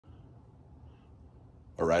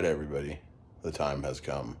All right, everybody, the time has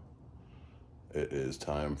come. It is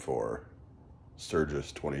time for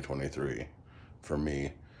Sturgis 2023 for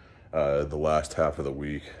me. The last half of the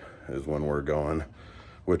week is when we're going,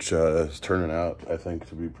 which is turning out, I think,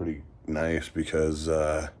 to be pretty nice because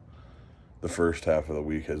the first half of the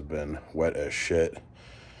week has been wet as shit.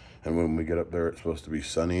 And when we get up there, it's supposed to be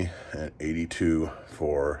sunny and 82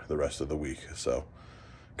 for the rest of the week. So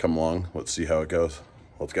come along, let's see how it goes.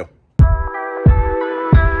 Let's go.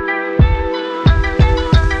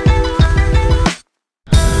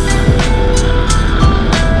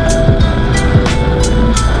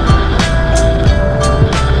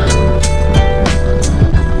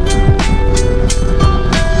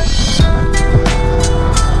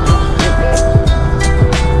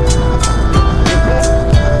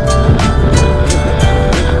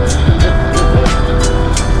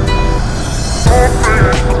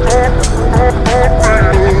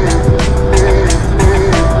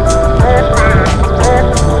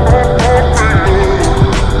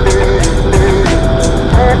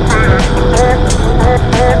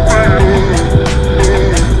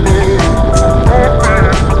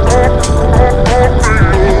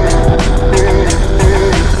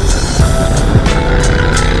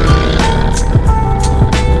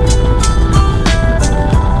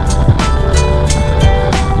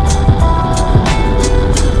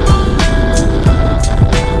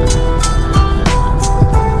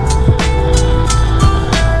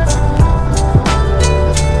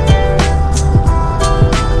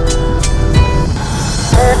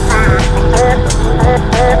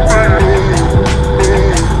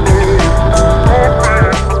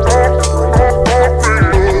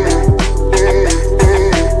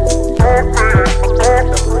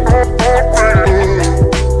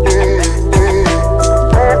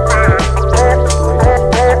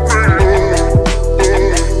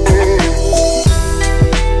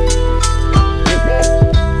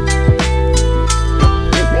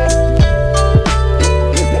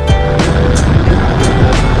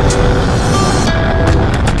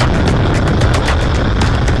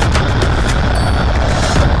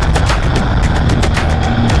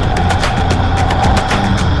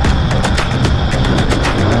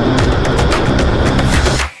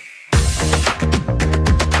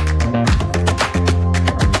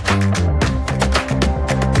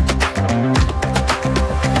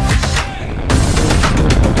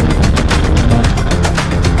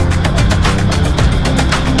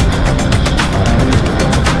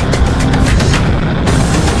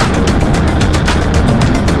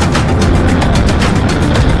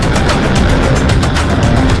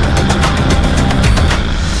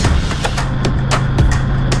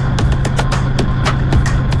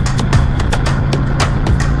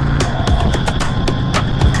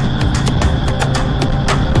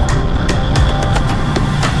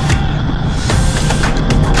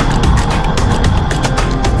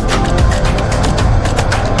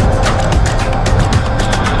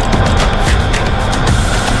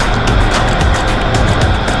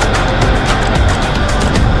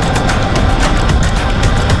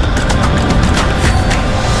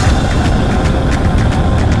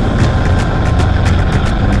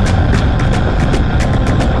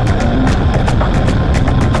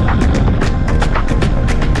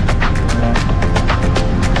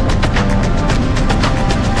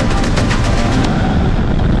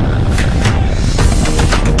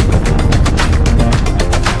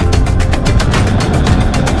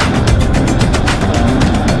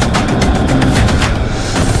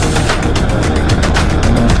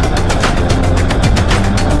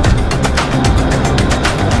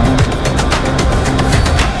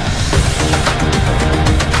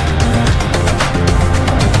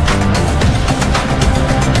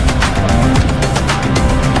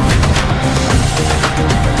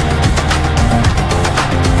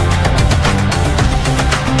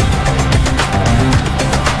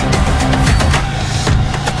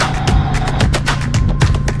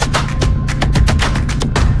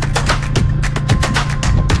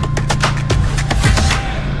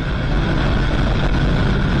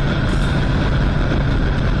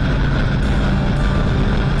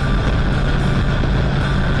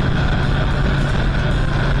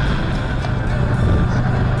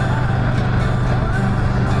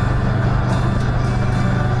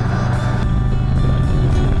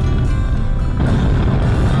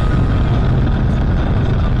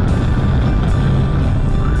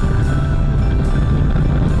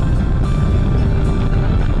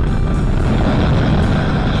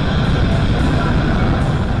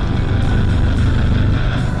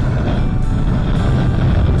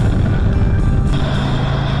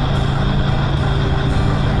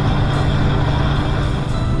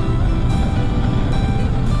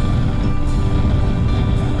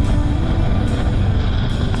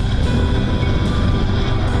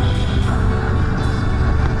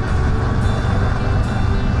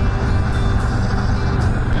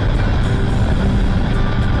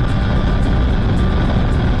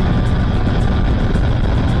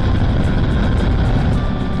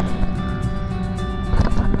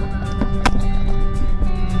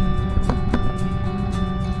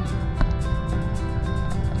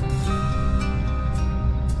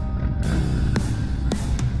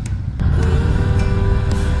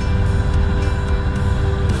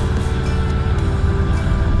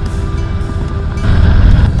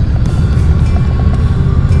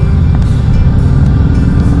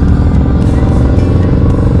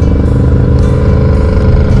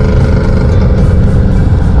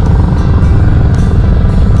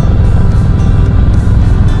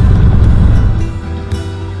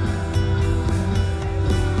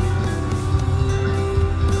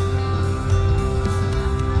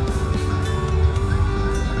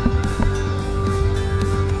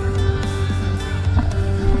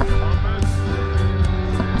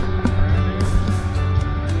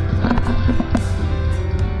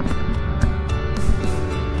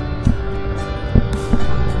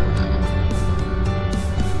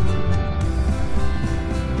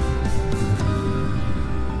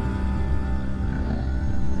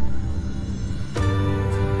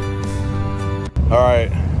 All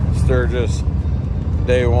right, Sturgis,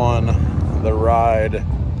 day one, the ride.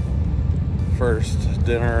 First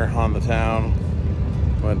dinner on the town.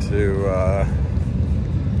 Went to,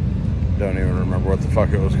 don't even remember what the fuck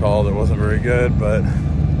it was called. It wasn't very good, but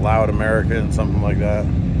Loud American, something like that.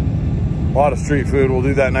 A lot of street food. We'll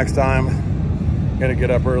do that next time. Gonna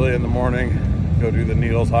get up early in the morning, go do the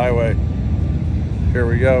Needles Highway. Here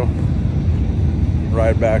we go.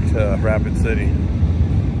 Ride back to Rapid City.